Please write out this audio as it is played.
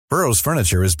Burrow's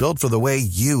furniture is built for the way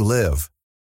you live.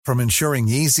 From ensuring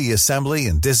easy assembly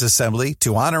and disassembly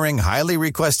to honoring highly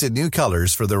requested new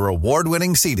colors for their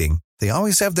award-winning seating, they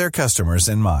always have their customers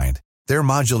in mind. Their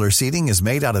modular seating is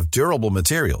made out of durable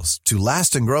materials to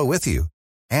last and grow with you.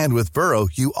 And with Burrow,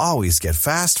 you always get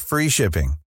fast, free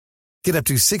shipping. Get up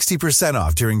to 60%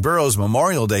 off during Burrow's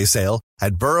Memorial Day sale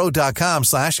at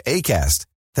burrow.com/ACAST.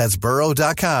 That's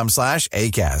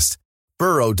burrow.com/ACAST.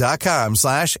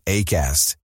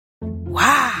 burrow.com/ACAST.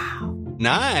 Wow.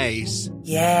 Nice.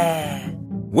 Yeah.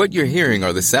 What you're hearing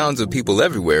are the sounds of people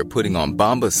everywhere putting on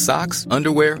Bombas socks,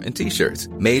 underwear, and T-shirts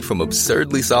made from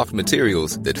absurdly soft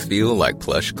materials that feel like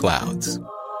plush clouds.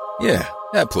 Yeah,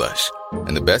 that plush.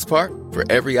 And the best part? For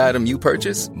every item you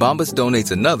purchase, Bombas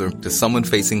donates another to someone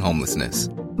facing homelessness.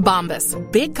 Bombas.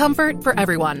 Big comfort for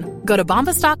everyone. Go to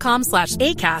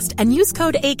bombas.com/ACAST and use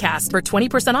code ACAST for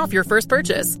 20% off your first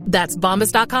purchase. That's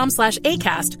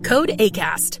bombas.com/ACAST. Code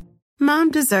ACAST.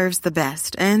 Mom deserves the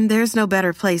best, and there's no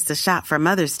better place to shop for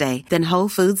Mother's Day than Whole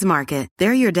Foods Market.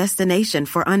 They're your destination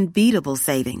for unbeatable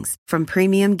savings, from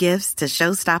premium gifts to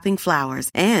show-stopping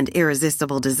flowers and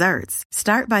irresistible desserts.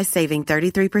 Start by saving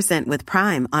 33% with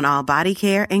Prime on all body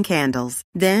care and candles.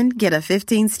 Then get a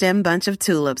 15-stem bunch of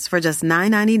tulips for just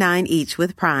 $9.99 each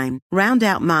with Prime. Round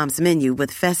out Mom's menu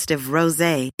with festive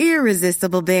rosé,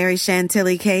 irresistible berry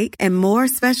chantilly cake, and more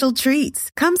special treats.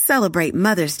 Come celebrate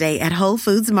Mother's Day at Whole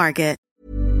Foods Market.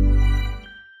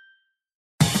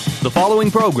 The following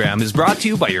program is brought to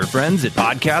you by your friends at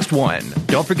Podcast One.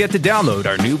 Don't forget to download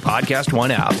our new Podcast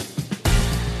One app.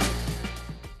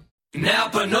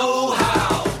 Napa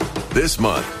Know-How. This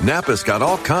month, Napa's got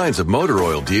all kinds of motor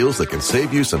oil deals that can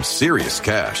save you some serious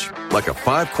cash. Like a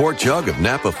 5-quart jug of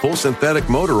Napa Full Synthetic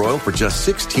Motor Oil for just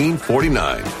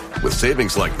 $16.49. With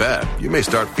savings like that, you may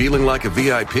start feeling like a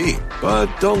VIP. But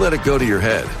don't let it go to your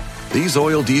head. These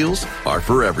oil deals are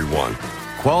for everyone.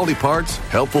 Quality parts,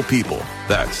 helpful people.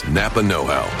 That's Napa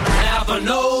Know-How. Napa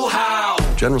Know-How.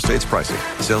 General States pricing.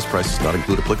 Sales prices not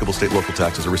include applicable state, local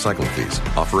taxes, or recycling fees.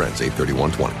 Offer ends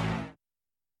 8/31/20.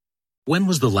 When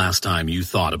was the last time you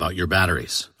thought about your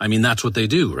batteries? I mean, that's what they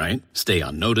do, right? Stay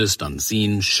unnoticed,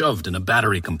 unseen, shoved in a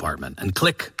battery compartment, and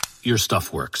click, your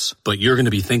stuff works. But you're going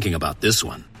to be thinking about this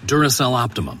one. Duracell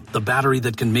Optimum, the battery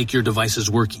that can make your devices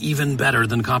work even better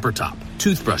than copper top.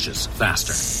 Toothbrushes,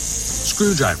 faster.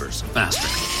 Screwdrivers, faster.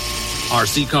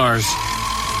 RC cars,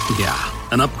 yeah,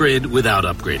 an upgrade without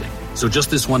upgrading. So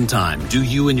just this one time, do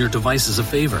you and your devices a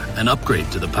favor and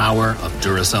upgrade to the power of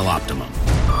Duracell Optimum.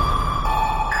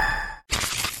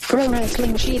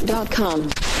 ProWrestlingSheet.com.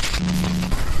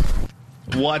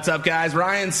 What's up, guys?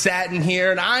 Ryan Satin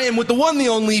here, and I am with the one, the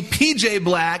only PJ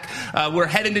Black. We're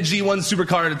heading to G1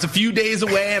 Supercard. It's a few days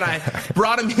away, and I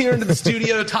brought him here into the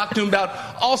studio to talk to him about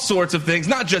all sorts of things,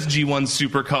 not just G1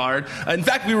 Supercard. In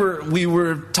fact, we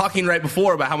were talking right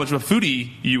before about how much of a foodie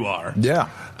you are. Yeah.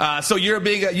 So you're a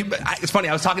big... it's funny,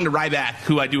 I was talking to Ryback,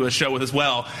 who I do a show with as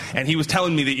well, and he was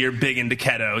telling me that you're big into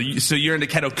keto. So you're into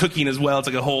keto cooking as well. It's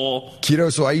like a whole...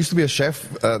 Keto, so I used to be a chef,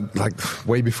 like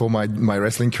way before my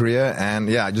wrestling career, and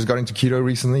yeah, I just got into keto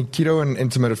recently. Keto and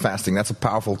intermittent fasting, that's a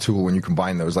powerful tool when you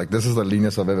combine those. Like, this is the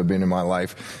leanest I've ever been in my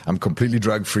life. I'm completely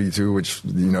drug-free too, which,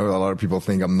 you know, a lot of people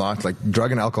think I'm not. Like,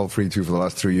 drug and alcohol-free too for the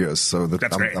last 3 years. So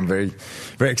I'm very,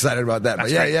 very excited about that.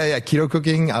 That's but yeah. Keto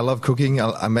cooking, I love cooking.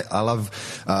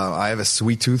 I have a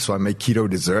sweet tooth, so I make keto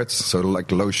desserts. So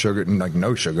like low sugar, like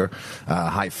no sugar,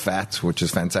 high fat, which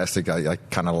is fantastic. I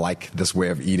kind of like this way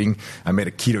of eating. I made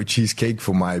a keto cheesecake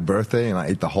for my birthday, and I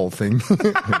ate the whole thing.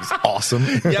 It was awesome.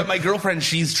 Yeah, my girlfriend,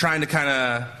 she's trying to kind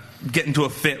of get into a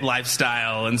fit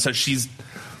lifestyle, and so she's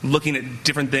looking at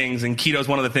different things, and keto is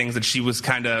one of the things that she was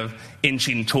kind of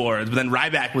inching towards. But then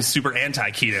Ryback was super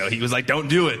anti-keto. He was like, don't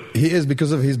do it. He is,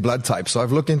 because of his blood type. So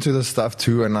I've looked into this stuff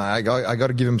too, and I got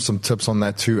to give him some tips on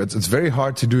that too. It's very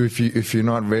hard to do if you're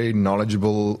not very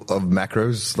knowledgeable of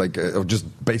macros, like of just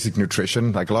basic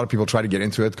nutrition. Like, a lot of people try to get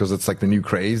into it because it's like the new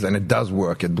craze, and it does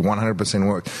work. It 100%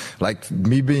 works. Like,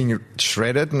 me being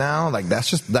shredded now, like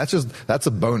that's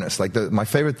a bonus. Like, my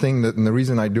favorite thing, and the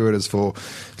reason I do it is for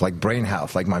like brain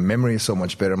health. Like, my memory is so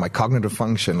much better, my cognitive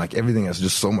function, like everything is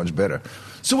just so much better.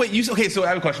 So wait, so I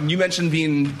have a question. You mentioned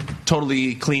being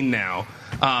totally clean now,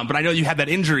 but I know you had that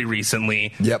injury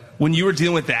recently. Yep. When you were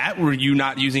dealing with that, were you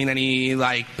not using any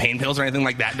like pain pills or anything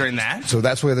like that during that? So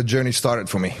that's where the journey started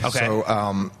for me. Okay. So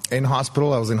I was in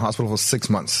hospital for 6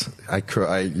 months. I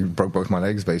broke both my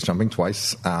legs, base jumping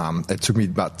twice. It took me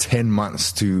about 10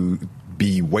 months to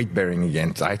be weight bearing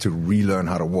again. I had to relearn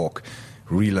how to walk,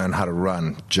 relearn how to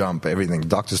run, jump, everything.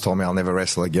 Doctors told me I'll never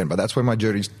wrestle again, but that's where my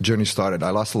journey started.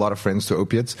 I lost a lot of friends to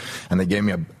opiates, and they gave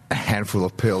me a handful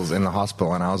of pills in the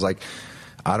hospital, and I was like,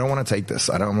 I don't want to take this.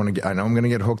 I know I'm going to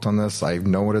get hooked on this. I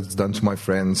know what it's done to my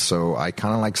friends. So I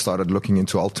kind of like started looking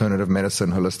into alternative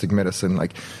medicine, holistic medicine,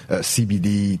 like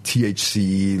CBD,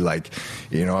 THC, like,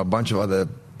 you know, a bunch of other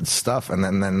stuff. And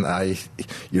then I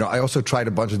also tried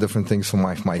a bunch of different things for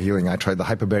my healing. I tried the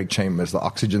hyperbaric chambers, the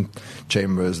oxygen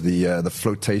chambers, the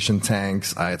flotation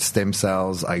tanks. I had stem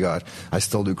cells. I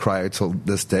still do cryo till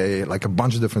this day, like a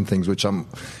bunch of different things, which I'm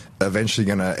eventually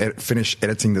going to finish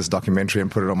editing this documentary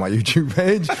and put it on my YouTube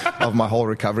page of my whole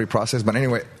recovery process. But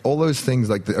anyway, all those things,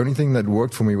 like the only thing that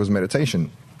worked for me was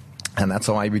meditation. And that's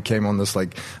how I became on this,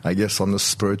 like, I guess, on this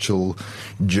spiritual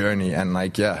journey. And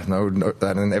like,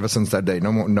 and ever since that day,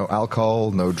 no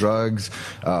alcohol, no drugs,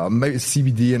 maybe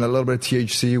CBD and a little bit of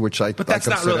THC, which But that's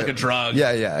not really like a drug.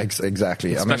 Yeah,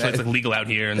 exactly. Especially it's like legal out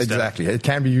here and exactly. stuff. It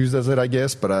can be used as it, I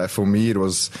guess, but for me, it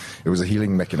was a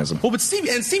healing mechanism. Well, but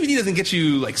CBD doesn't get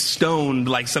you like stoned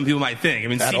like some people might think. I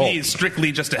mean, CBD is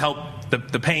strictly just to help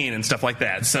the pain and stuff like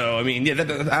that. So, I mean,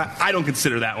 I don't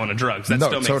consider that one a drug. So that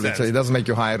still makes sense. It doesn't make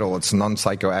you high at all. It's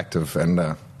non-psychoactive.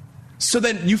 And so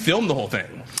then you filmed the whole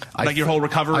thing, like your whole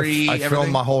recovery. I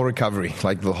filmed my whole recovery,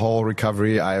 like the whole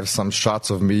recovery. I have some shots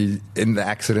of me in the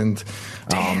accident.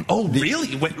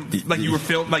 Really? Like you were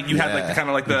filmed, like you had like kind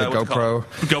of like the GoPro.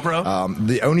 GoPro.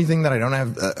 The only thing that I don't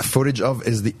have footage of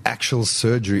is the actual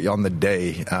surgery on the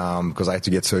day, because I had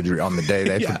to get surgery on the day.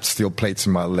 They put steel plates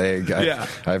in my leg. I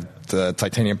have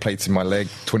titanium plates in my leg,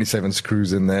 27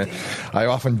 screws in there. I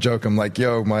often joke, I'm like,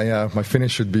 yo, my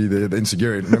finish should be the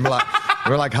insecurity. Remember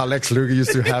like how Lex Luger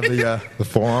used to have the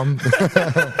forearm?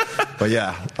 But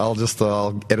yeah, I'll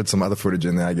edit some other footage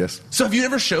in there, I guess. So have you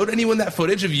ever showed anyone that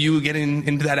footage of you getting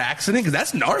into that accident? Because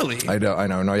that's gnarly. I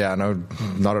know. No,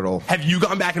 not at all. Have you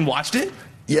gone back and watched it?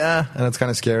 Yeah, and it's kind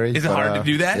of scary. Is it hard to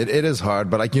do that? It is hard,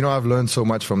 but like, I've learned so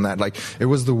much from that. Like, it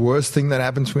was the worst thing that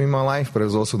happened to me in my life, but it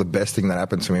was also the best thing that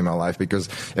happened to me in my life, because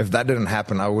if that didn't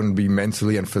happen, I wouldn't be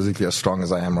mentally and physically as strong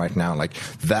as I am right now. Like,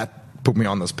 that put me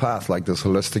on this path, like this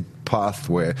holistic path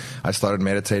where I started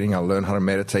meditating. I learned how to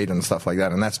meditate and stuff like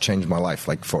that, and that's changed my life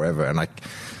like forever. And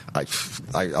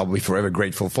I'll be forever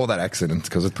grateful for that accident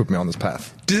because it put me on this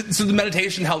path. So the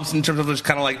meditation helps in terms of just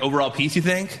kind of like overall peace, you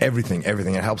think? Everything.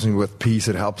 It helps me with peace.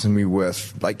 It helps me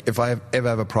with, like, if I ever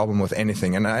have a problem with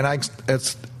anything,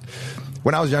 it's.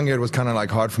 When I was younger, it was kind of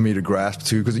like hard for me to grasp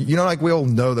too, because like we all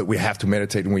know that we have to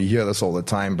meditate and we hear this all the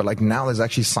time, but like now there's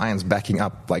actually science backing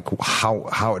up like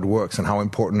how it works and how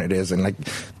important it is, and like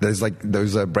there's like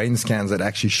those brain scans that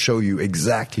actually show you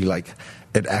exactly like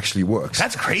it actually works.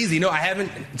 That's crazy. No, I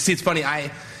haven't. See, it's funny.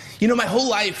 My whole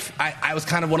life I was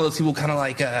kind of one of those people, kind of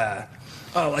like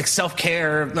like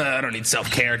self-care, I don't need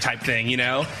self-care type thing,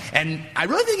 And I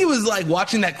really think it was like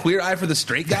watching that Queer Eye for the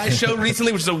Straight Guy show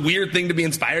recently, which is a weird thing to be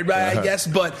inspired by, I guess.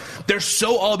 But they're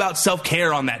so all about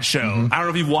self-care on that show. Mm-hmm. I don't know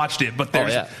if you've watched it, but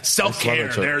there's self-care.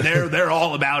 They're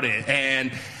all about it.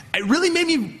 And it really made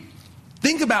me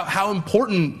think about how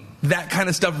important that kind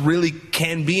of stuff really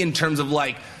can be in terms of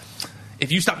like,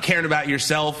 if you stop caring about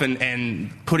yourself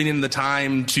and putting in the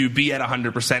time to be at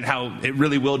 100%, how it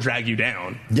really will drag you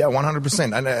down. Yeah,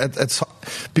 100%. And it's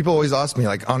people always ask me,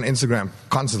 like on Instagram,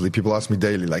 constantly, people ask me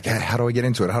daily, like, hey, how do I get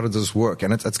into it? How does this work?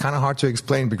 And it's kind of hard to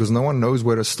explain because no one knows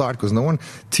where to start, because no one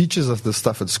teaches us this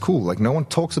stuff at school. Like, no one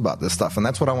talks about this stuff. And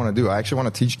that's what I want to do. I actually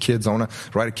want to teach kids. I want to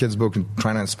write a kid's book and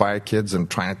trying to inspire kids and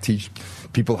trying to teach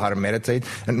people how to meditate.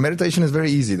 And meditation is very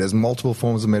easy. There's multiple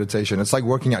forms of meditation. It's like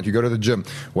working out. You go to the gym.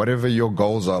 Whatever your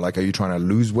goals are, like, are you trying to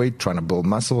lose weight, trying to build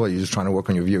muscle? Are you just trying to work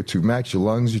on your VO2 max, your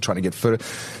lungs? You're trying to get fitter?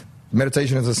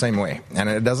 Meditation is the same way. And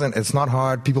it's not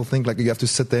hard. People think like you have to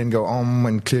sit there and go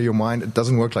and clear your mind. It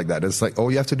doesn't work like that. It's like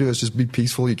all you have to do is just be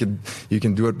peaceful. You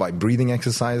can do it by breathing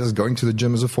exercises. Going to the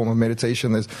gym is a form of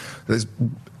meditation.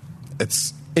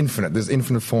 It's infinite. There's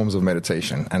infinite forms of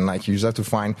meditation, and like you just have to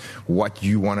find what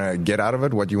you want to get out of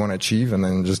it, what you want to achieve, and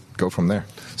then just go from there.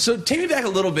 So take me back a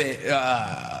little bit.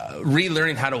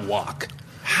 Relearning how to walk.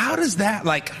 How does that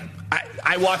like?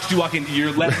 I watched you walk into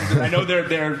your lessons, and I know they're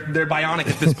bionic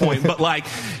at this point, but like,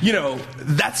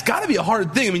 that's got to be a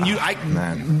hard thing. I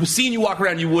mean, seeing you walk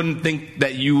around, you wouldn't think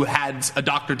that you had a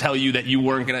doctor tell you that you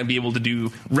weren't going to be able to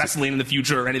do wrestling in the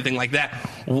future or anything like that.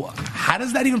 How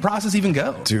does that process even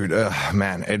go? Dude,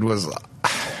 man, it was.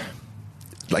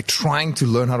 like trying to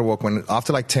learn how to walk. When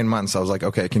after like 10 months, I was like,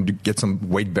 okay, I can get some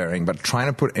weight bearing, but trying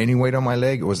to put any weight on my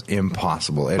leg was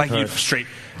impossible. It like hurt. you straight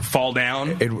fall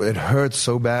down? It hurt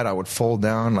so bad. I would fall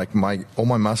down, like all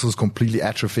my muscles completely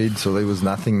atrophied, so there was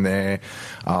nothing there.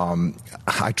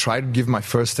 I tried to give my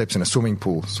first steps in a swimming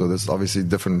pool, so there's obviously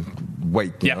different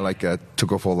weight, you know, like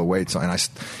took off all the weight. And I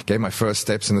gave my first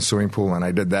steps in the swimming pool, and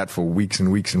I did that for weeks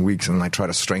and weeks and weeks, and I tried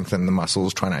to strengthen the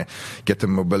muscles, trying to get the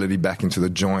mobility back into the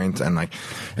joint. And like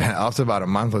after about a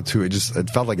month or two, it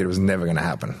felt like it was never going to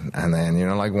happen. And then, you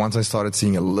know, like once I started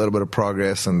seeing a little bit of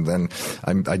progress, and then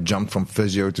I jumped from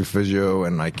physio to physio,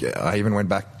 and like I even went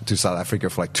back to South Africa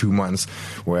for like 2 months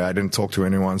where I didn't talk to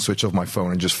anyone, switch off my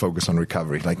phone, and just focus on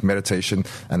recovery, like meditation,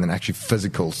 and then actually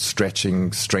physical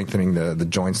stretching, strengthening the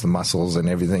joints, the muscles, and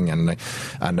everything. And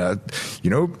you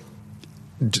know,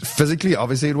 physically,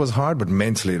 obviously, it was hard, but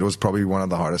mentally, it was probably one of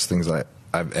the hardest things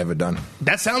I've ever done.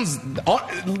 That sounds.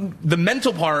 The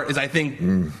mental part is, I think,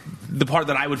 the part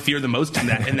that I would fear the most in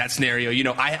that scenario. You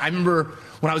know, I remember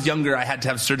when I was younger, I had to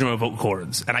have surgery on my vocal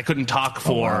cords, and I couldn't talk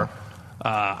for.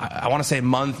 I want to say a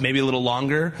month, maybe a little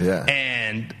longer. Yeah.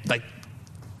 And like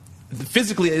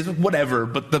physically, it's whatever,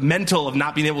 but the mental of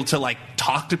not being able to like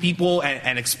talk to people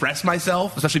and express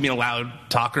myself, especially being a loud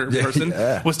talker person,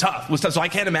 was tough. So I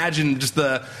can't imagine just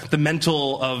the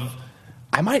mental of.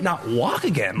 I might not walk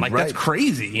again. Like, that's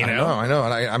crazy, you know? I know.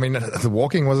 And I mean, the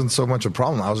walking wasn't so much a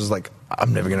problem. I was just like,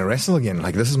 I'm never going to wrestle again.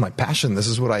 Like, this is my passion. This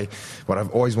is what I've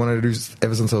always wanted to do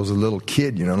ever since I was a little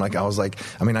kid, you know? Like, I was like,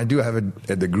 I mean, I do have a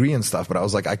degree and stuff, but I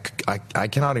was like, I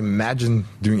cannot imagine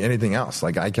doing anything else.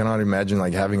 Like, I cannot imagine,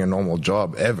 like, having a normal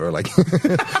job ever. Like,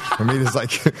 for me, it's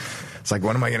like,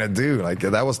 what am I going to do? Like,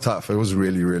 that was tough. It was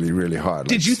really, really, really hard.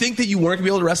 Did you think that you weren't going to be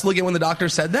able to wrestle again when the doctor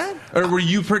said that? Or were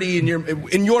you pretty in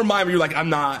your mind where you're like, I'm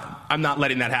not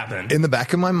letting that happen? In the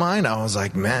back of my mind, I was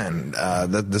like, man,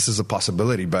 this is a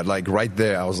possibility. But like right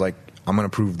there, I was like, I'm going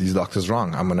to prove these doctors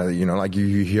wrong. I'm going to, you know, like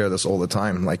you hear this all the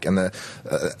time. Like, and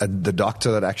the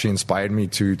doctor that actually inspired me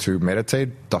to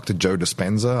meditate, Dr. Joe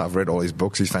Dispenza, I've read all his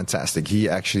books. He's fantastic. He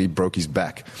actually broke his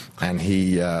back, and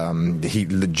he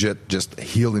legit just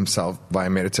healed himself by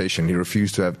meditation. He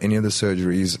refused to have any of the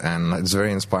surgeries, and it's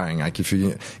very inspiring. Like, if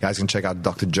you guys can check out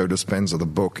Dr. Joe Dispenza, the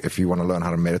book, if you want to learn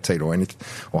how to meditate or anything,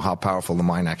 or how powerful the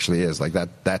mind actually is. Like,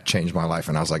 that changed my life,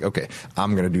 and I was like, okay,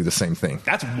 I'm going to do the same thing.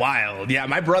 That's wild. Yeah,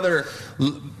 my brother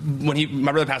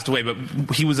passed away, but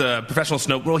he was a professional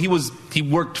he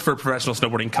worked for professional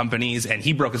snowboarding companies, and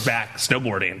he broke his back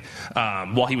snowboarding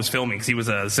while he was filming, because he was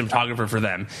a cinematographer for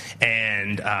them,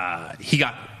 and he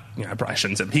got, you know, I probably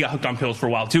shouldn't say, he got hooked on pills for a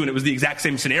while too, and it was the exact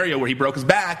same scenario where he broke his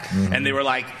back, and they were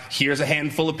like, here's a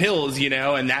handful of pills, you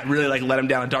know, and that really like led him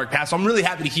down a dark path. So I'm really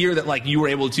happy to hear that like you were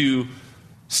able to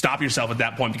stop yourself at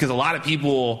that point, because a lot of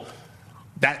people,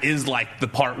 that is like the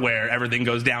part where everything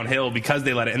goes downhill because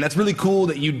they let it. And that's really cool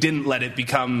that you didn't let it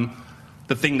become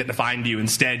the thing that defined you.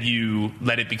 Instead, you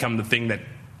let it become the thing that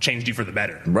changed you for the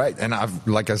better. Right. And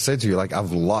like I said to you, like,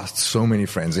 I've lost so many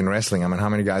friends in wrestling. I mean, how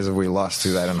many guys have we lost to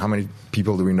that? And how many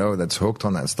people do we know that's hooked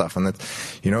on that stuff? And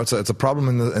that, you know, it's a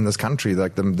problem in this country.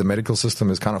 Like, the medical system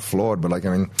is kind of flawed, but like,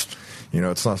 I mean, you know,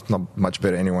 it's not much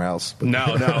better anywhere else. But.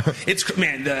 No. It's,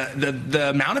 man, the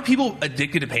amount of people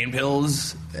addicted to pain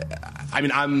pills, I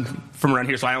mean, I'm from around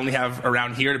here, so I only have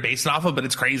around here to base it off of, but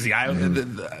it's crazy. When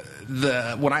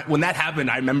that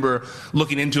happened, I remember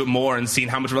looking into it more and seeing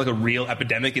how much of like a real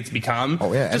epidemic it's become.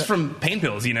 Oh, yeah. Just from pain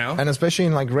pills, you know? And especially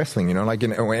in like wrestling, you know, like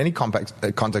in any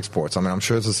contact sports. I mean, I'm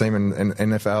sure it's the same in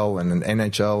NFL and in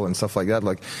NHL and stuff like that.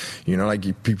 Like, you know,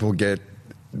 like people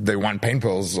they want pain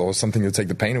pills or something to take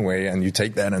the pain away, and you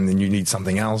take that, and then you need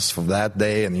something else for that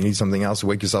day, and you need something else to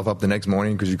wake yourself up the next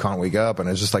morning because you can't wake up, and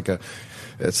it's just like it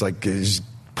just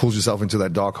pulls yourself into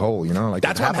that dark hole, you know? Like,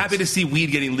 that's why I'm happy to see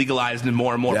weed getting legalized in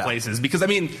more and more places, because I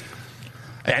mean,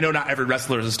 I know not every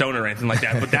wrestler is a stoner or anything like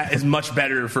that, but that is much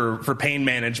better for pain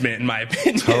management, in my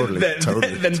opinion,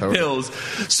 than pills.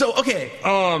 So, okay,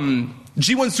 G1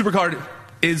 Supercard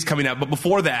is coming up, but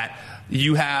before that,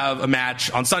 you have a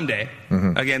match on Sunday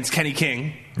against Kenny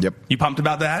King. Yep. You pumped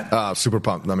about that? Super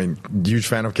pumped. I mean, huge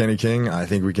fan of Kenny King. I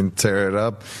think we can tear it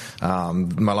up.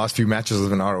 My last few matches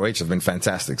in ROH have been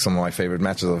fantastic. Some of my favorite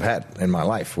matches I've had in my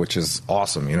life, which is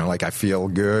awesome. You know, like, I feel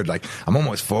good. Like, I'm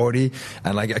almost 40,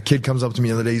 and like, a kid comes up to me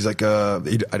the other day. He's like, I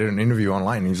did an interview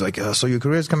online, and he's like, so your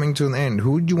career's coming to an end.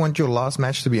 Who would you want your last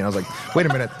match to be? And I was like, wait a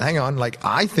minute, hang on. Like,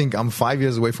 I think I'm 5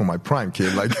 years away from my prime,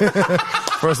 kid. Like,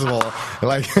 first of all,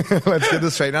 like, let's get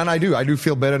this straight. And I do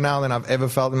feel better now than I've ever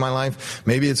felt in my life.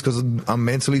 Maybe it's because I'm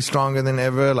mentally stronger than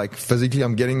ever. Like physically,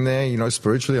 I'm getting there. You know,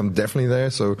 spiritually, I'm definitely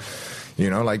there. So, you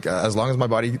know, like as long as my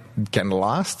body can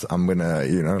last, I'm gonna,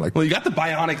 you know, like. Well, you got the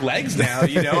bionic legs now.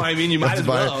 You know, I mean, you might as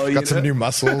well. Got some new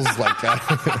muscles, like. Yeah,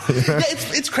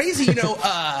 it's crazy. You know,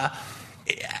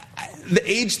 the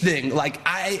age thing. Like,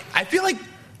 I feel like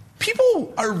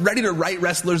people are ready to write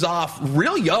wrestlers off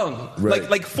real young. Right.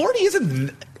 Like 40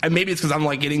 isn't. And maybe it's because I'm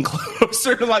like getting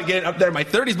closer to like getting up there in my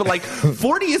 30s, but like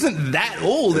 40 isn't that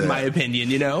old in my opinion,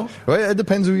 you know? Well, it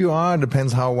depends who you are. It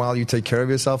depends how well you take care of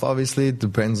yourself, obviously. It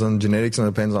depends on genetics and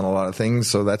it depends on a lot of things.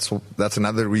 So that's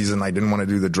another reason I didn't want to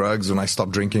do the drugs when I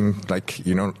stopped drinking, like,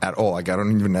 you know, at all. Like I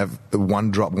don't even have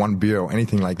one beer or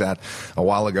anything like that a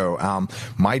while ago.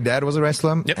 My dad was a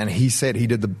wrestler and he said he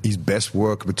did his best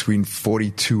work between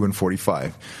 42 and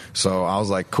 45. So I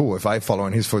was like, cool, if I follow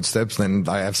in his footsteps, then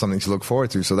I have something to look forward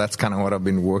to. So that's kind of what I've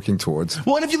been working towards.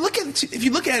 Well, and if you look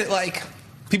at it like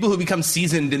people who become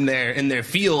seasoned in their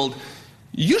field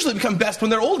usually become best when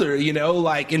they're older, you know,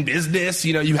 like in business,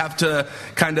 you know, you have to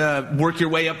kind of work your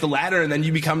way up the ladder and then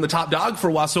you become the top dog for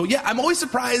a while. So yeah, I'm always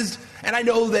surprised. And I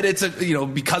know that it's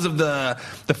because of the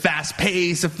fast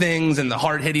pace of things and the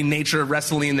hard hitting nature of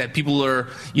wrestling that people are,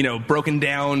 you know, broken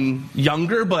down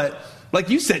younger, but like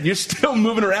you said, you're still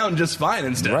moving around just fine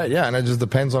and stuff. Right, yeah, and it just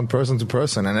depends on person to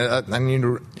person. And you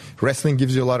know, wrestling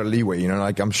gives you a lot of leeway. You know,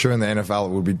 like I'm sure in the NFL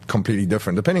it will be completely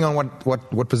different, depending on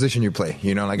what position you play.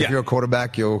 You know, like if you're a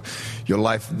quarterback, your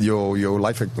life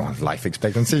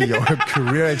expectancy, your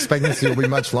career expectancy will be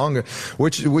much longer.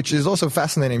 Which is also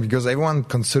fascinating because everyone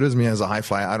considers me as a high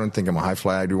flyer. I don't think I'm a high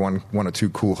flyer. I do one or two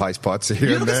cool high spots here.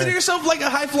 You don't consider yourself like a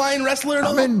high flying wrestler at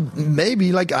all? I mean,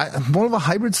 maybe like I'm more of a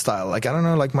hybrid style. Like I don't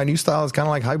know, like my new style is kind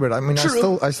of like hybrid. I mean,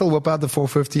 I still whip out the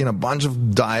 450 and a bunch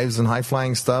of dives and high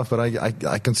flying stuff, but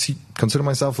I consider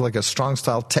myself like a strong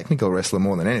style technical wrestler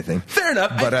more than anything. Fair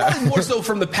enough. But probably more so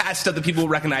from the past stuff that people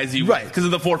recognize you right because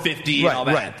of the 450 and all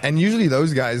that. Right. And usually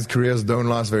those guys' careers don't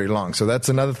last very long, so that's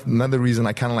another reason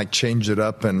I kind of like change it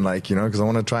up and like, you know, because I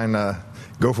want to try and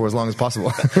go for as long as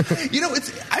possible. You know,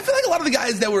 I feel like a lot of the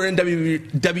guys that were in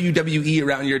WWE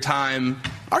around your time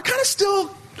are kind of still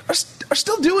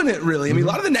doing it, really. I mean, a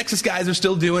lot of the Nexus guys are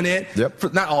still doing it.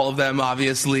 Yep. Not all of them,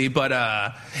 obviously, but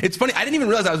it's funny. I didn't even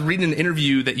realize I was reading an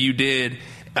interview that you did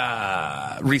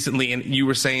recently, and you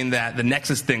were saying that the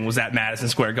Nexus thing was at Madison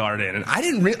Square Garden, and I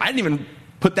didn't even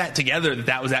put that together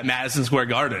that was at Madison Square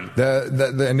Garden.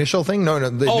 The initial thing? No,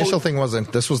 the initial thing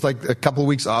wasn't. This was like a couple of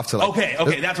weeks after. Like,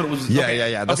 okay, that's what it was.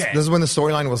 Yeah. This is when the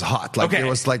storyline was hot. Like it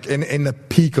was like in the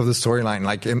peak of the storyline.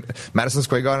 Like in Madison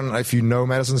Square Garden, if you know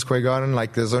Madison Square Garden,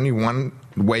 like there's only one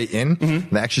way in.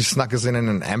 They actually snuck us in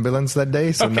an ambulance that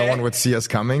day, so no one would see us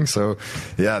coming. So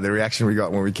yeah, the reaction we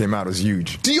got when we came out was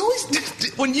huge. Do you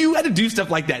always, when you had to do stuff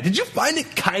like that, did you find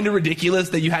it kind of ridiculous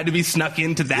that you had to be snuck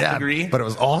in to that degree? But it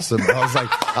was awesome. I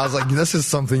was like, this is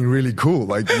something really cool.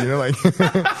 Like, you know, like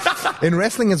in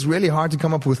wrestling, it's really hard to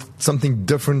come up with something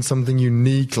different, something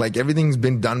unique. Like everything's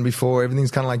been done before.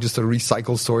 Everything's kind of like just a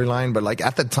recycled storyline. But like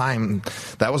at the time,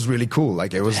 that was really cool.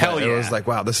 Like it was, it was like,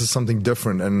 wow, this is something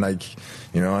different. And like,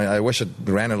 you know, I wish it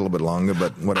ran a little bit longer,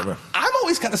 but whatever. I'm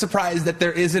always kind of surprised that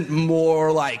there isn't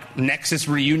more like Nexus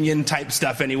reunion type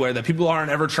stuff anywhere, that people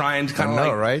aren't ever trying to kind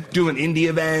of doing indie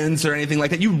events or anything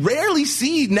like that. You rarely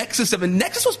see Nexus stuff, and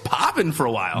Nexus was popping for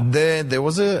a while. There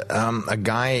was a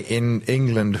guy in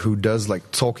England who does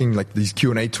like talking like these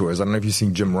Q&A tours. I don't know if you've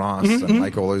seen Jim Ross and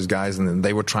like all those guys, and then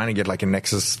they were trying to get like a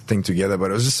Nexus thing together,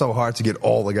 but it was just so hard to get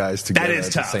all the guys together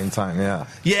at the same time.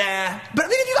 Yeah, but I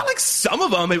mean, if you got like some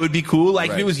of them, it would be cool.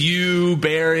 Like if it was you,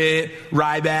 Barrett,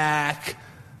 Ryback.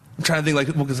 I'm trying to think, like,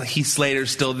 because Heath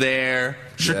Slater's still there.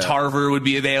 Sure, Tarver would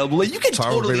be available. Like, you could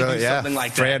totally do something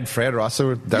like that. Fred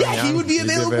Russell. He would be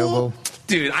available.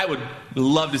 Dude, I would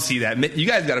love to see that. You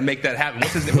guys got to make that happen.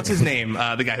 What's his name?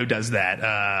 The guy who does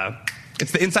that.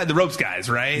 It's the Inside the Ropes guys,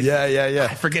 right? Yeah.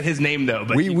 I forget his name, though.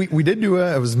 But we did do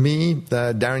it was me,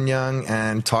 Darren Young,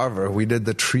 and Tarver. We did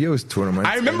the Trios tournament.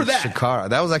 I remember that. Shikara.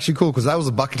 That was actually cool because that was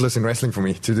a bucket list in wrestling for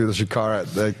me to do the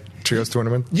Shikara, the Trios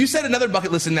tournament. You said another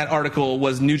bucket list in that article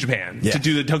was New Japan to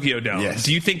do the Tokyo Dome. Yes.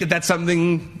 Do you think that that's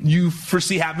something you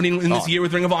foresee happening in this year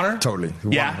with Ring of Honor? Totally.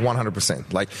 Yeah.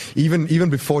 100%. Like even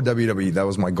before WWE, that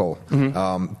was my goal.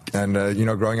 And you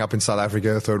know, growing up in South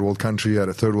Africa, a third world country, I had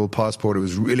a third world passport. It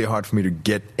was really hard for me to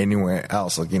get anywhere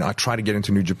else. Like, you know, I tried to get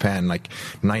into New Japan like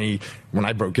when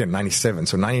I broke in, 97.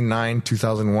 So 99,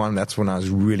 2001, that's when I was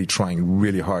really trying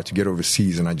really hard to get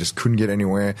overseas, and I just couldn't get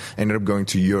anywhere. Ended up going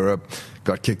to Europe,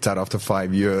 got kicked out after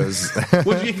 5 years.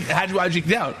 How'd you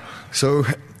get out? So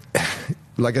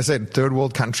like I said, third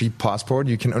world country passport.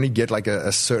 You can only get like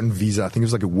a certain visa. I think it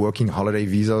was like a working holiday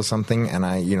visa or something. And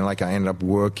I ended up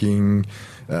working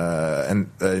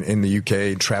in the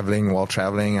UK, traveling. While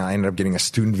traveling, I ended up getting a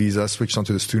student visa. Switched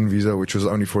onto the student visa, which was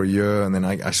only for a year, and then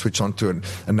I switched onto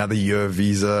another year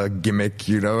visa gimmick,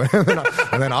 and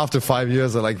then after 5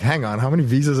 years, they're like, "Hang on, how many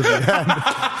visas have you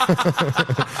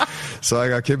had?" So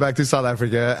I came back to South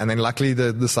Africa, and then luckily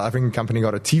the South African company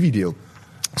got a TV deal.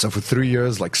 So for 3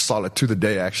 years, like solid to the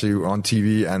day, actually on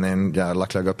TV, and then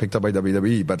luckily I got picked up by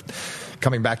WWE. But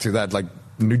coming back to that, like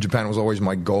New Japan was always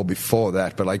my goal before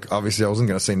that, but like obviously I wasn't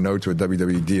going to say no to a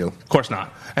WWE deal. Of course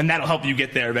not, and that'll help you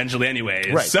get there eventually,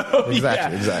 anyways. Right? So,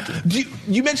 Exactly.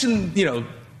 You mentioned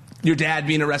your dad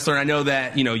being a wrestler, and I know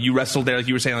that you wrestled there, like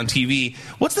you were saying on TV.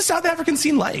 What's the South African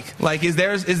scene like? Like,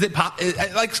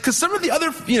 because some of the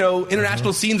other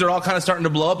international scenes are all kind of starting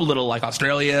to blow up a little, like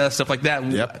Australia, stuff like that.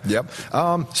 Yep.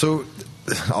 So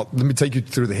let me take you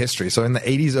through the history. So in the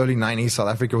 80s, early 90s, South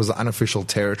Africa was the unofficial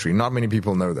territory. Not many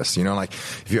people know this. Like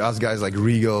if you ask guys like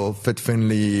Regal, Fit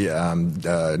Finlay,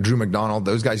 Drew McDonald,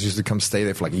 those guys used to come stay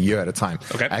there for like a year at a time.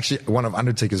 Okay. Actually, one of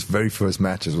Undertaker's very first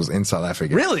matches was in South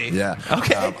Africa. Really? Yeah.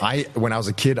 Okay. When I was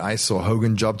a kid, I saw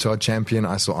Hogan job to our champion.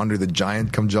 I saw Andre the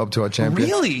Giant come job to our champion.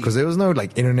 Really? Because there was no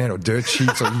like internet or dirt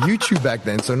sheets or YouTube back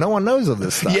then, so no one knows of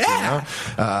this stuff.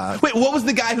 Yeah. Wait, what was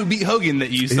the guy who beat Hogan that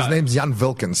you saw? His name's Jan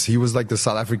Wilkens. He was like the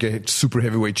South Africa super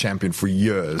heavyweight champion for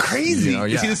years. Crazy.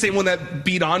 Is he the same one that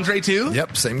beat Andre too?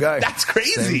 Yep, same guy. That's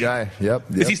crazy. Same guy.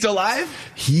 Yep. Is he still alive?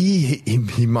 He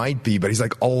might be, but he's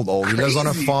like old. Crazy. He lives on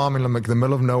a farm in like the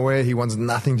middle of nowhere. He wants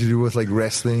nothing to do with like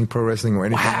wrestling, pro wrestling, or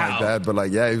anything like that. But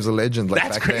like, he was a legend. Like,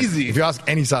 that's back crazy. Then. If you ask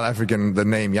any South African the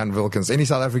name Jan Wilkens, any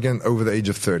South African over the age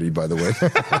of 30, by the way,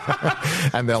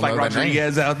 and they'll like know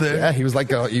Rodriguez out there. Yeah, he was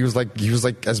like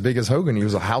as big as Hogan. He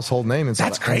was a household name in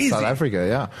South Africa.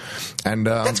 Yeah, and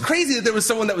that's crazy that there was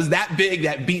someone that was that big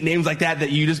that beat names like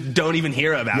that you just don't even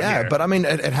hear about. Yeah, but I mean,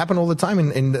 it happened all the time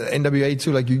in the NWA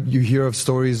too. Like you hear of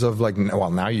stories of like,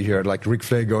 well, now you hear it, like Ric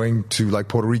Flair going to like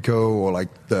Puerto Rico or like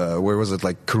where was it,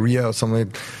 like Korea or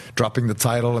something, dropping the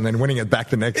title and then winning it back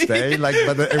the next day. Like,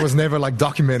 but it was never like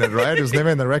documented, right? It was never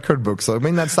in the record book. So I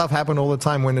mean, that stuff happened all the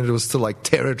time when it was still like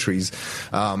territories.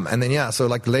 And then so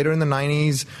like later in the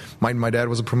 90s, my dad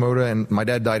was a promoter, and my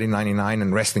dad died in 99,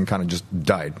 and wrestling kind of just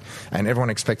died. And everyone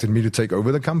expected me to take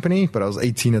over the company, but I was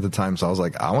 18 at the time, so I was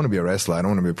like, I want to be a wrestler. I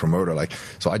don't want to be a promoter. Like,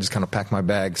 so I just kind of packed my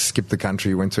bags, skipped the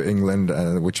country, went to England,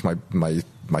 which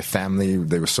my family,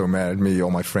 they were so mad at me, all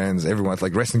my friends, everyone,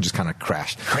 like wrestling just kind of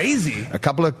crashed. Crazy. A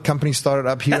couple of companies started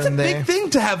up here and there. That's a big thing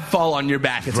to have fall on your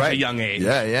back at such a young age.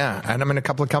 Yeah. And I'm in a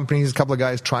couple of companies, a couple of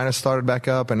guys trying to start it back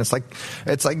up, and it's like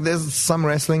there's some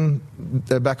wrestling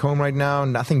back home right now,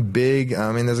 nothing big.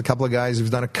 I mean, there's a couple of guys who've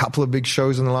done a couple of big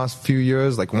shows in the last few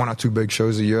years, like 1 or 2 big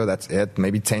shows a year, that's it.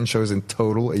 Maybe 10 shows in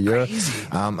total a year. Crazy.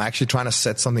 I'm actually trying to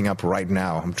set something up right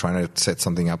now. I'm trying to set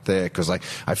something up there because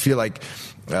I feel like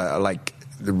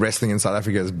the wrestling in South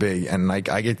Africa is big, and like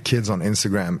I get kids on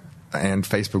Instagram and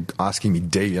Facebook asking me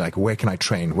daily, like, where can I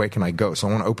train? Where can I go? So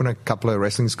I want to open a couple of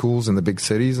wrestling schools in the big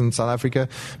cities in South Africa,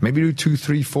 maybe do 2,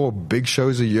 3, 4 big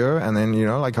shows a year, and then,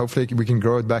 like hopefully we can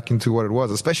grow it back into what it was,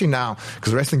 especially now,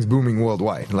 because wrestling's booming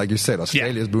worldwide. Like you said,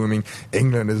 Australia's booming,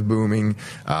 England is booming,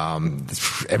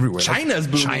 everywhere. China's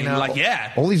booming.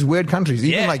 All these weird countries.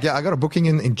 Even I got a booking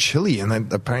in Chile, and then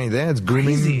apparently there it's booming.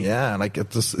 Crazy. Yeah, like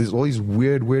it's all these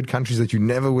weird countries that you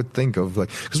never would think of. Like,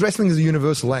 because wrestling is a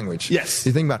universal language. Yes.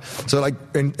 You think about it. So like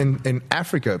in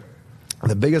Africa,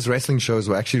 the biggest wrestling shows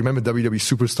were actually, remember WWE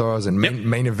Superstars and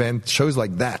main event shows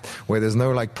like that, where there's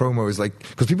no like promos, like,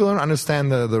 because people don't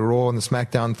understand the Raw and the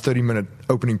SmackDown 30-minute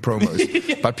opening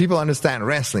promos, but people understand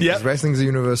wrestling, because wrestling is a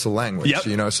universal language,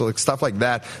 so like stuff like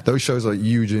that, those shows are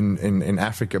huge in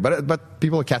Africa, but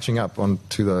people are catching up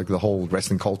onto the whole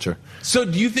wrestling culture. So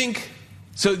do you think,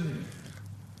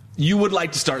 you would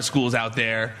like to start schools out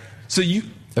there,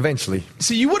 eventually.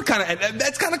 So you would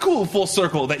that's kind of cool, full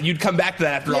circle, that you'd come back to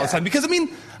that after all this time. Because, I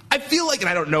mean, I feel like, and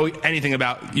I don't know anything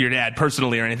about your dad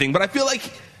personally or anything, but I feel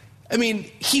like,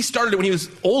 he started it when he was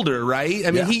older,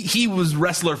 right? He was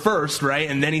wrestler first, right?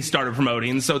 And then he started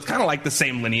promoting. So it's kind of like the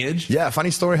same lineage. Yeah,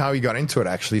 funny story how he got into it,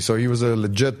 actually. So he was a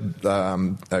legit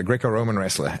Greco-Roman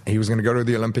wrestler. He was going to go to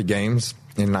the Olympic Games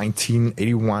in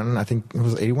 1981. I think it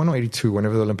was 81 or 82,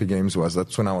 whenever the Olympic Games was.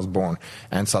 That's when I was born.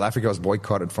 And South Africa was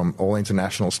boycotted from all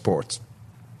international sports.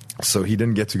 So he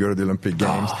didn't get to go to the Olympic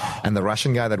Games. And the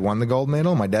Russian guy that won the gold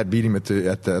medal, my dad beat him at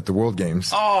the World Games.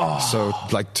 So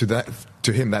like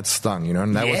to him that stung, you know,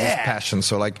 and that was his passion.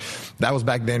 So like that was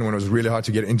back then when it was really hard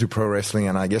to get into pro wrestling,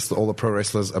 and I guess all the pro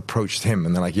wrestlers approached him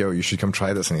and they're like, yo, you should come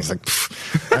try this, and he's like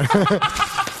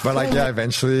but like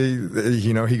eventually,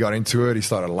 you know, he got into it, he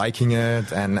started liking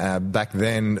it, and back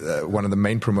then one of the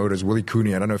main promoters, Willie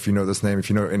Cooney, I don't know if you know this name, if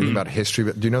you know anything about history,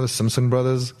 but do you know the Simpson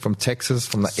brothers from Texas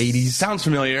from the 80s? Sounds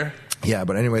familiar. Yeah,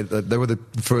 but anyway, they were the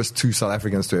first two South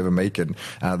Africans to ever make it.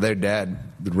 Their dad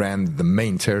ran the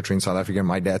main territory in South Africa, and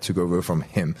my dad took over from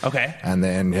him. Okay. And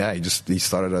then, he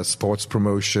started a sports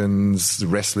promotions,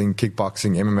 wrestling,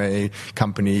 kickboxing, MMA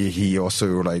company. He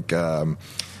also,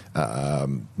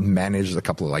 managed a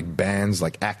couple of like bands,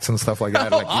 like acts and stuff like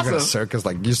that. Like even a circus,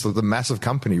 like just the massive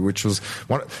company, which was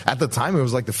at the time it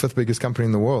was like the 5th biggest company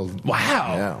in the world. Wow,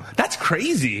 yeah, that's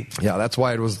crazy. Yeah, that's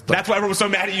why it was. That's why everyone was so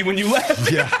mad at you when you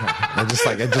left. Yeah,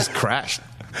 it just crashed.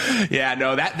 Yeah,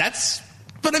 no, that's.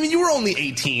 But I mean, you were only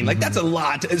 18. Like that's a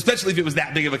lot, especially if it was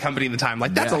that big of a company at the time.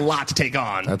 Like that's a lot to take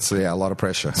on. That's a lot of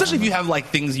pressure. Especially if you have like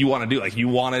things you want to do. Like you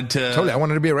wanted to. Totally, I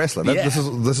wanted to be a wrestler. This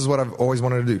is what I've always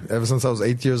wanted to do. Ever since I was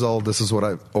 8 years old, this is what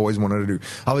I've always wanted to do.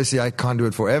 Obviously, I can't do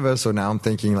it forever, so now I'm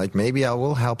thinking like maybe I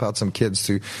will help out some kids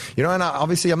too. You know, and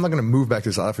obviously I'm not going to move back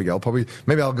to South Africa.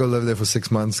 Maybe I'll go live there for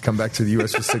 6 months, come back to the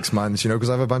US for 6 months. You know,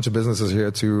 because I have a bunch of businesses here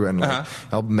too, and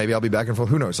maybe I'll be back and forth.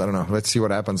 Who knows? I don't know. Let's see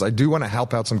what happens. I do want to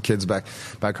help out some kids back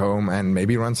home and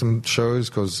maybe run some shows,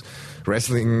 because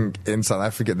wrestling in South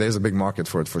Africa, there's a big market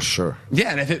for it for sure.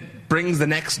 Yeah, and if it brings the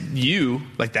next you,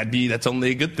 like that's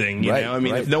only a good thing, you know? I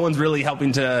mean, if no one's really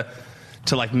helping to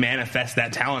like manifest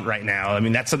that talent right now, I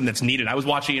mean, that's something that's needed. I was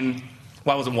reading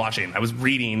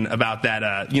about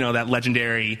that, that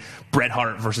legendary Bret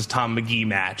Hart versus Tom McGee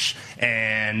match,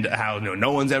 and how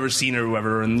no one's ever seen it or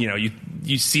whoever. And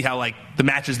you see how like the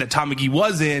matches that Tom McGee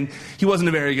was in, he wasn't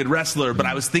a very good wrestler. But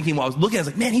I was thinking while I was looking, I was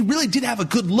like, man, he really did have a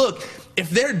good look. If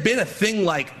there had been a thing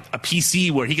like a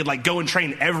PC where he could like go and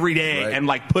train every day and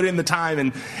like put in the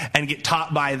time and get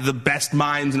taught by the best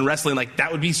minds in wrestling, like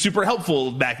that would be super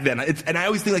helpful back then. And I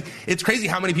always think like it's crazy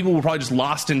how many people were probably just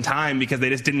lost in time because they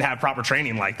just didn't have proper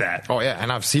training like that. Oh yeah,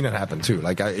 and I've seen it happen too.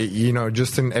 Like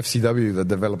just in FCW, the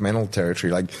developmental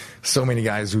territory, like so many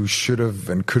guys who should have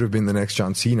and could have been the next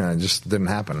John Cena, it just didn't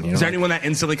happen. Is there anyone that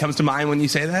instantly comes to mind when you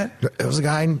say that? There was a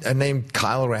guy named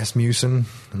Kyle Rasmussen,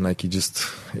 and like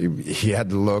he had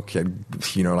the look,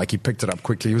 he picked it up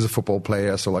quickly. He was a football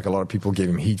player, so like a lot of people gave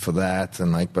him heat for that,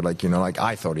 and I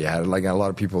thought he had it. Like a lot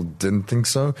of people didn't think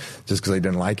so, just because they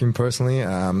didn't like him personally.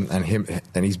 And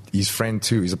his friend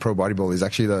too. He's a pro bodybuilder. He's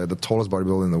actually the tallest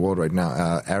bodybuilder in the world right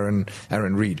now. Aaron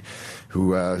Reed,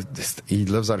 who he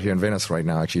lives out here in Venice right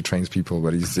now. Actually trains people,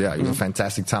 but he's a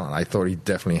fantastic talent. I thought he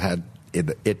definitely had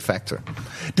the it factor.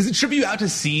 Does it trip you out to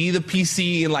see the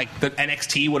PC and like the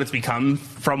NXT, what it's become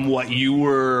from what you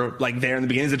were like there in the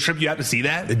beginning? Does it trip you out to see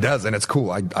that? It does, and it's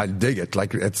cool. I dig it.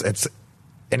 Like it's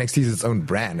NXT is its own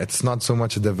brand. It's not so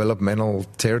much a developmental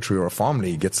territory or a farm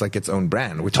league. It's like its own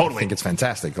brand, which I think it's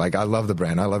fantastic. Like I love the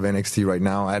brand. I love NXT right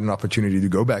now. I had an opportunity to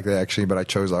go back there actually, but I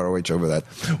chose ROH over that.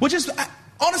 Which is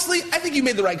honestly, I think you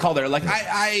made the right call there. Like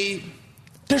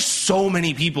there's so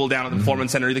many people down at the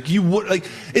Performance Center. Like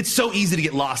it's so easy to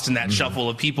get lost in that shuffle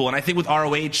of people. And I think with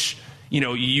ROH,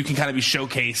 you can kind of be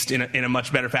showcased in a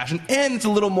much better fashion, and it's a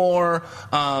little more,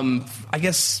 I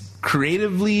guess,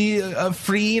 creatively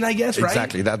freeing, I guess, right?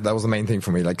 Exactly. That was the main thing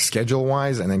for me, like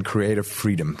schedule-wise, and then creative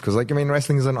freedom. Because,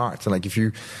 wrestling is an art, and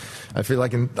I feel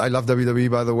like I love WWE,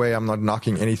 by the way. I'm not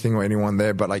knocking anything or anyone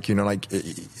there, but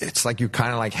it's like you're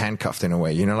kind of like handcuffed in a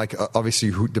way.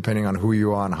 Obviously, depending on who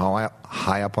you are and how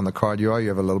high up on the card you are, you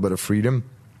have a little bit of freedom.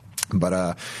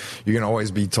 But you can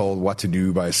always be told what to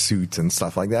do by a suit and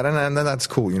stuff like that, and that's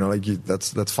cool.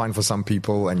 That's fine for some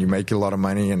people, and you make a lot of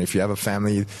money. And if you have a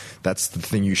family, that's the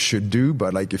thing you should do.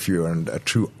 But if you're a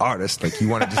true artist, you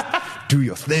want to just do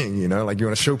your thing. You want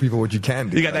to show people what you can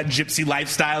do. You got that gypsy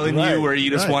lifestyle in you, where you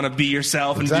just want to be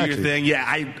yourself and do your thing. Yeah,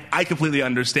 I completely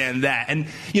understand that. And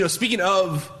speaking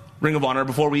of Ring of Honor,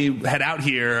 before we head out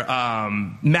here,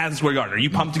 Madison Square Garden. Are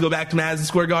you pumped to go back to Madison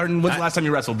Square Garden? When's the last time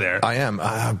you wrestled there? I am.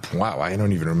 Wow, I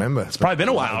don't even remember. It's probably been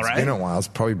a while, right? It's been a while. It's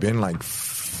probably been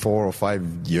 4 or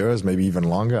 5 years, maybe even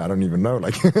longer. I don't even know.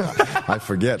 I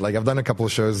forget. I've done a couple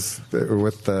of shows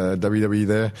with WWE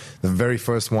there. The very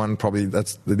first one, probably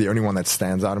that's the only one that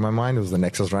stands out in my mind. It was the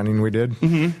Nexus running we did.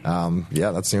 Mm-hmm.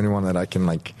 That's the only one that I can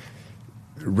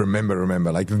remember.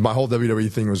 My whole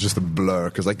WWE thing was just a blur,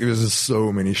 because it was just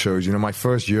so many shows. My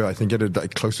first year, I think I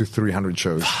did close to 300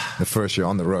 shows the first year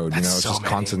on the road. It's just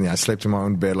constantly. I slept in my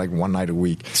own bed one night a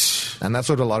week, and that's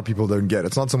what a lot of people don't get.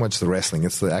 It's not so much the wrestling;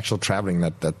 it's the actual traveling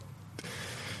that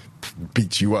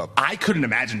beats you up. I couldn't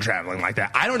imagine traveling like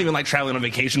that. I don't even like traveling on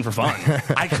vacation for fun.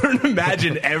 I couldn't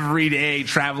imagine every day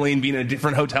traveling, being in a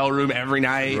different hotel room every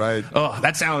night. Right. Oh,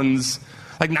 that sounds...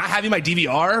 Like, not having my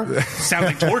DVR sounds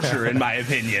like torture, in my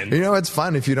opinion. You know, it's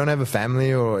fun if you don't have a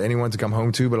family or anyone to come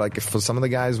home to, but like for some of the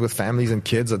guys with families and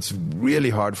kids, it's really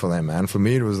hard for them, man. For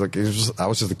me, I was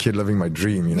just a kid living my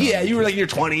dream, you know? Yeah, you were like in your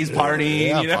 20s partying.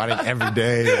 Yeah, you know? partying every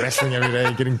day, wrestling every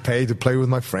day, getting paid to play with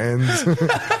my friends.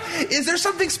 Is there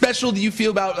something special do you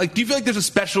feel about, like, do you feel like there's a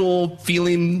special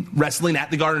feeling wrestling at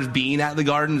the Garden, or being at the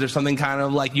Garden? Is there something kind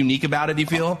of like unique about it, do you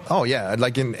feel? Oh yeah,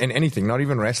 like in anything, not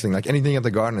even wrestling, like anything at the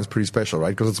Garden is pretty special,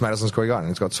 right? Because it's Madison Square Garden.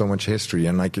 It's got so much history,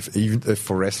 and like if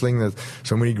for wrestling, there's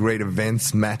so many great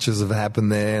events, matches have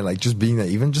happened there. Like just being there,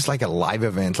 even just like a live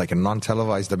event, like a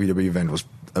non-televised WWE event, was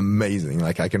amazing.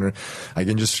 Like I can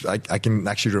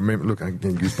actually remember. Look, I'm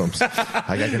getting goosebumps.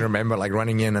 Like I can remember like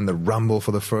running in and the Rumble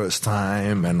for the first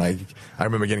time, and like I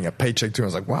remember getting a paycheck too. I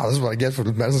was like, wow, this is what I get for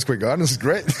the Madison Square Garden. This is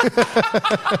great.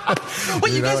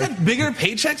 Wait, you guys have bigger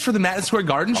paychecks for the Madison Square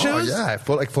Garden shows? Oh yeah,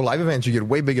 for live events you get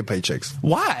way bigger paychecks.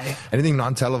 Why? Anything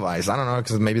non-televised, I don't know,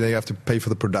 because maybe they have to pay for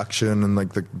the production and like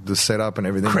the setup and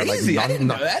everything. Crazy! Like, I didn't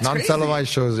know that. Non-televised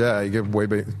shows, yeah, you get way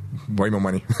more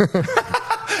money.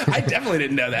 I definitely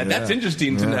didn't know that. That's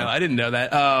interesting to know. I didn't know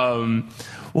that.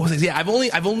 What was it? Yeah, I've only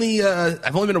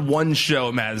been to one show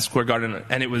at Madison Square Garden,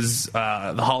 and it was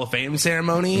the Hall of Fame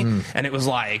ceremony, and it was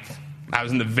like I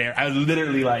was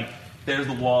literally like, there's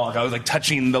the wall. Like, I was like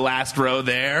touching the last row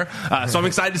there. So I'm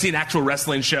excited to see an actual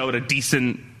wrestling show at a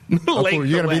decent. Oh, cool.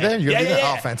 You're going to be there? You're going to be there?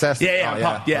 Yeah. Oh, fantastic.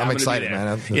 Yeah, I'm excited,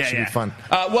 man. It should be fun.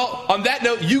 Well, on that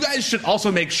note, you guys should also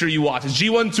make sure you watch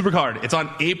G1 Supercard. It's on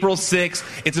April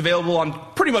 6th. It's available on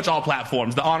pretty much all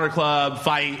platforms. The Honor Club,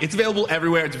 Fight. It's available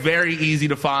everywhere. It's very easy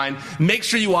to find. Make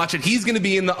sure you watch it. He's going to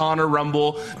be in the Honor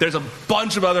Rumble. There's a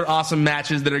bunch of other awesome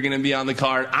matches that are going to be on the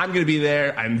card. I'm going to be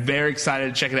there. I'm very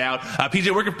excited to check it out.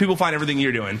 PJ, where can people find everything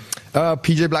you're doing?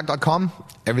 PJBlack.com.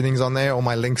 Everything's on there. All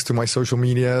my links to my social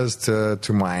medias, to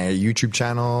my YouTube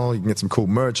channel. You can get some cool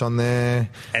merch on there.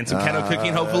 And some keto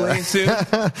cooking, hopefully, soon.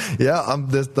 Yeah, I'm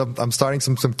starting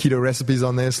some keto recipes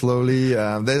on there slowly.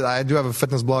 I do have a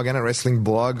fitness blog and a wrestling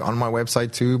blog on my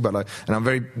website too. And I'm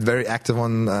very, very active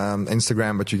on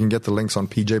Instagram. But you can get the links on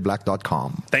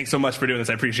pjblack.com. Thanks so much for doing this.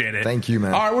 I appreciate it. Thank you,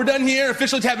 man. All right, we're done here.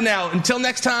 Officially tapping out. Until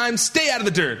next time, stay out of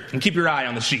the dirt and keep your eye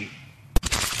on the sheet.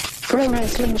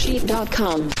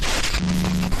 ProWrestlingSheet.com.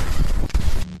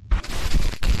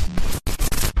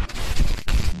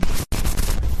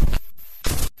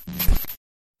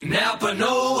 Napa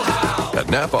know-how. At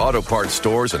Napa Auto Parts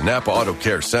stores and Napa Auto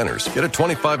Care Centers, get a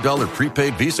 $25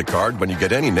 prepaid Visa card when you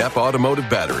get any Napa automotive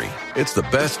battery. It's the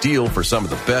best deal for some of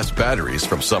the best batteries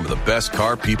from some of the best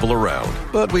car people around.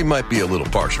 But we might be a little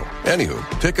partial.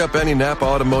 Anywho, pick up any Napa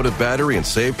automotive battery and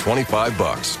save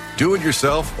 $25. Do it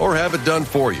yourself or have it done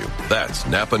for you. That's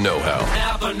Napa know-how.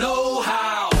 Napa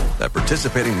know-how. At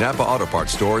participating Napa Auto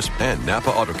Parts stores and Napa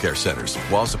Auto Care Centers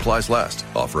while supplies last.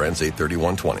 Offer ends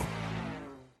 8/31/20.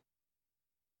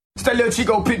 It's that little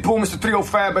Chico Pitbull, Mr.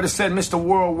 305, better said Mr.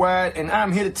 Worldwide, and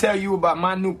I'm here to tell you about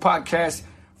my new podcast,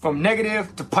 From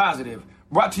Negative to Positive,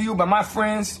 brought to you by my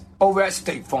friends over at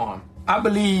State Farm. I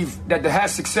believe that to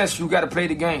have success, you got to play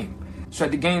the game, so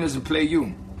that the game doesn't play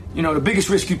you. You know, the biggest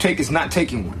risk you take is not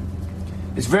taking one.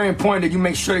 It's very important that you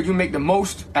make sure that you make the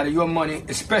most out of your money,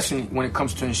 especially when it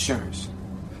comes to insurance.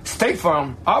 State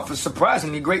Farm offers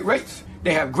surprisingly great rates.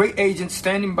 They have great agents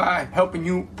standing by helping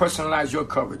you personalize your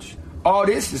coverage. All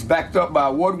this is backed up by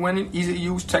award-winning,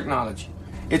 easy-to-use technology.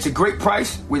 It's a great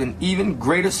price with an even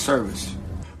greater service.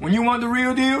 When you want the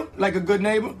real deal, like a good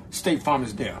neighbor, State Farm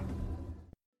is there.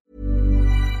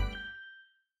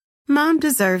 Mom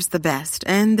deserves the best,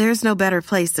 and there's no better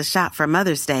place to shop for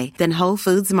Mother's Day than Whole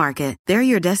Foods Market. They're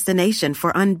your destination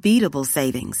for unbeatable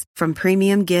savings, from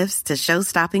premium gifts to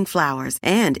show-stopping flowers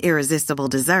and irresistible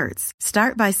desserts.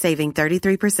 Start by saving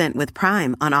 33% with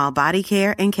Prime on all body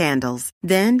care and candles.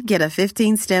 Then get a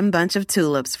 15-stem bunch of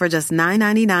tulips for just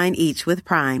 $9.99 each with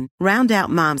Prime. Round out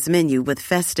Mom's menu with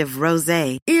festive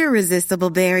rosé, irresistible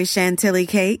berry chantilly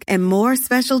cake, and more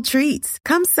special treats.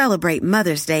 Come celebrate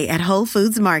Mother's Day at Whole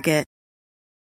Foods Market.